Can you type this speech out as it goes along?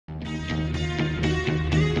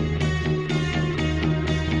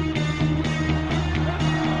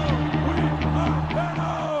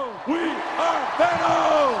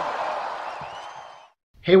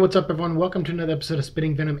Hey, what's up, everyone? Welcome to another episode of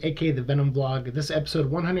Spitting Venom, aka the Venom Vlog. This is episode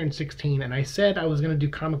 116, and I said I was going to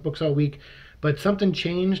do comic books all week, but something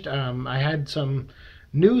changed. I had some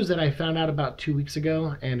news that I found out about 2 weeks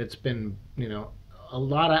ago, and it's been, a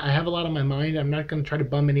lot. I have a lot on my mind. I'm not going to try to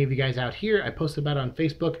bum any of you guys out here. I posted about it on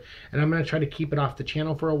Facebook, and I'm going to try to keep it off the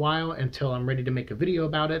channel for a while until I'm ready to make a video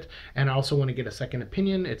about it. And I also want to get a second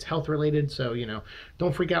opinion. It's health related, so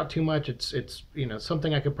don't freak out too much. It's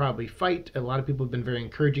something I could probably fight. A lot of people have been very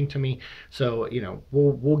encouraging to me, so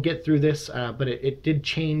we'll get through this. But it did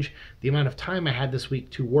change the amount of time I had this week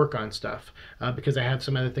to work on stuff because I have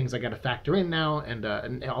some other things I got to factor in now,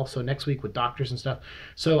 and also next week with doctors and stuff.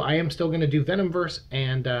 So I am still going to do Venomverse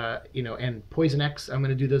and Poison X. I'm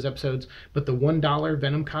going to do those episodes, but the $1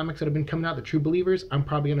 Venom comics that have been coming out, the True Believers, I'm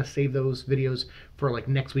probably going to save those videos for like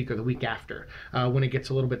next week or the week after when it gets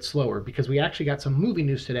a little bit slower, because we actually got some movie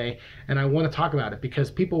news today and I want to talk about it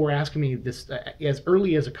because people were asking me this as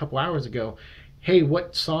early as a couple hours ago. Hey,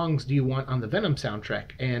 what songs do you want on the Venom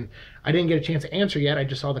soundtrack? And I didn't get a chance to answer yet. I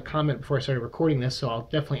just saw the comment before I started recording this, so I'll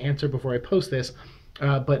definitely answer before I post this.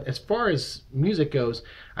 But as far as music goes,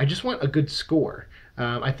 I just want a good score.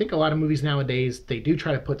 I think a lot of movies nowadays, they do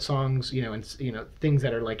try to put songs, and things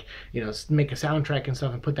that are like, make a soundtrack and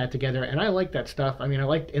stuff and put that together. And I like that stuff. I mean, I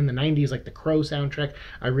liked in the 90s, like the Crow soundtrack,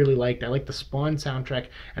 I really liked. I like the Spawn soundtrack.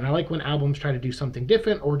 And I like when albums try to do something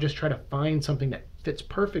different or just try to find something that fits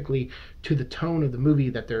perfectly to the tone of the movie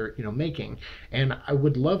that they're making. And I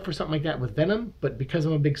would love for something like that with Venom, but because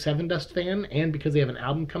I'm a big Seven Dust fan and because they have an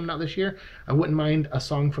album coming out this year, I wouldn't mind a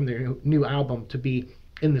song from their new album to be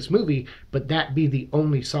in this movie, but that be the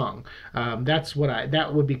only song. That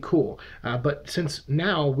would be cool. But since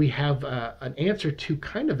now we have an answer to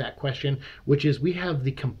kind of that question, which is we have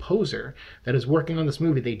the composer that is working on this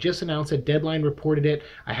movie. They just announced it. Deadline reported it.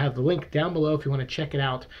 I have the link down below if you want to check it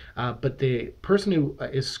out. But the person who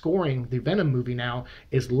is scoring the Venom movie now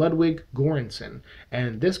is Ludwig Goransson,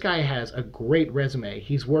 and this guy has a great resume.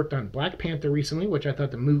 He's worked on Black Panther recently, which I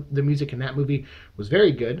thought the music in that movie was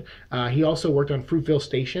very good. He also worked on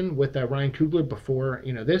Fruitvale Station with Ryan Coogler before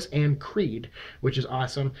this, and Creed, which is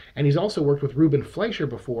awesome. And he's also worked with Ruben Fleischer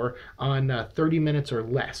before on 30 Minutes or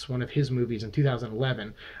Less, one of his movies in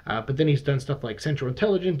 2011. But then he's done stuff like Central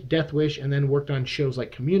Intelligence, Death Wish, and then worked on shows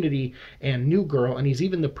like Community and New Girl. And he's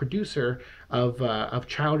even the producer of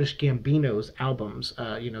Childish Gambino's albums,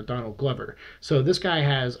 Donald Glover. So this guy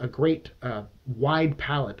has a great wide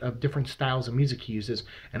palette of different styles of music he uses,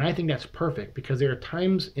 and I think that's perfect because there are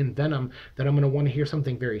times in Venom that I'm going to want to hear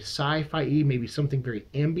something very sci-fi-y, maybe something very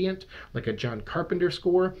ambient, like a John Carpenter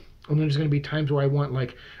score. And then there's going to be times where I want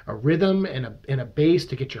like a rhythm and a bass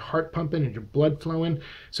to get your heart pumping and your blood flowing.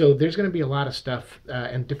 So there's going to be a lot of stuff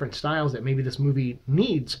and different styles that maybe this movie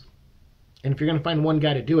needs. And if you're going to find one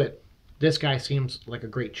guy to do it, this guy seems like a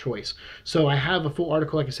great choice. So I have a full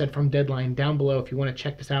article, like I said, from Deadline down below if you want to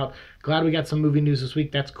check this out. Glad we got some movie news this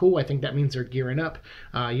week. That's cool. I think that means they're gearing up,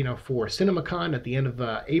 for CinemaCon at the end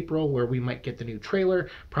of April, where we might get the new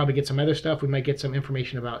trailer, probably get some other stuff. We might get some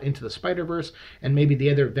information about Into the Spider-Verse and maybe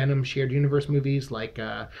the other Venom shared universe movies like,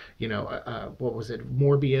 what was it,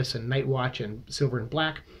 Morbius and Night Watch and Silver and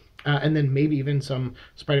Black. And then maybe even some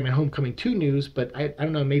Spider-Man Homecoming 2 news, but I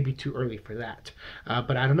don't know, maybe too early for that.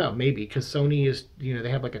 But I don't know, maybe, because Sony is,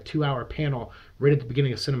 they have like a 2-hour panel right at the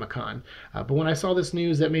beginning of CinemaCon. But when I saw this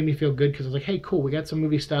news, that made me feel good because I was like, hey, cool, we got some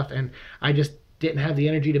movie stuff, and I just didn't have the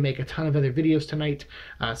energy to make a ton of other videos tonight.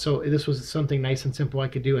 So this was something nice and simple I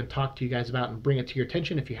could do and talk to you guys about and bring it to your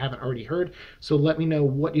attention if you haven't already heard. So let me know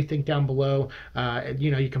what you think down below.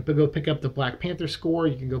 You can go pick up the Black Panther score.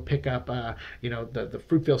 You can go pick up, the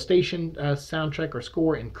Fruitvale Station soundtrack or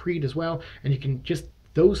score, and Creed as well. And you can just,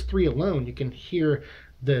 those three alone, you can hear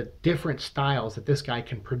the different styles that this guy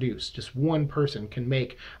can produce. Just one person can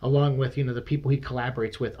make, along with the people he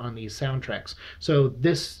collaborates with on these soundtracks. So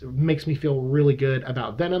this makes me feel really good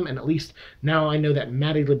about Venom, and at least now I know that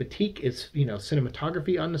Maddie Libatique is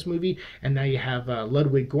cinematography on this movie, and now you have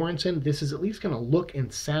Ludwig Goransson. This is at least going to look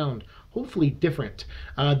and sound hopefully different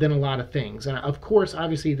than a lot of things. And of course,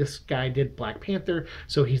 obviously, this guy did Black Panther,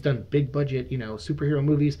 so he's done big budget, superhero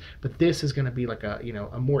movies. But this is going to be like a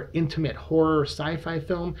more intimate horror sci-fi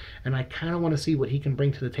film, and I kind of want to see what he can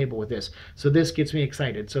bring to the table with this. So this gets me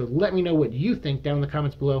excited. So let me know what you think down in the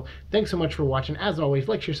comments below. Thanks so much for watching. As always,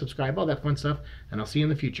 like, share, subscribe, all that fun stuff, and I'll see you in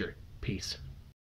the future. Peace.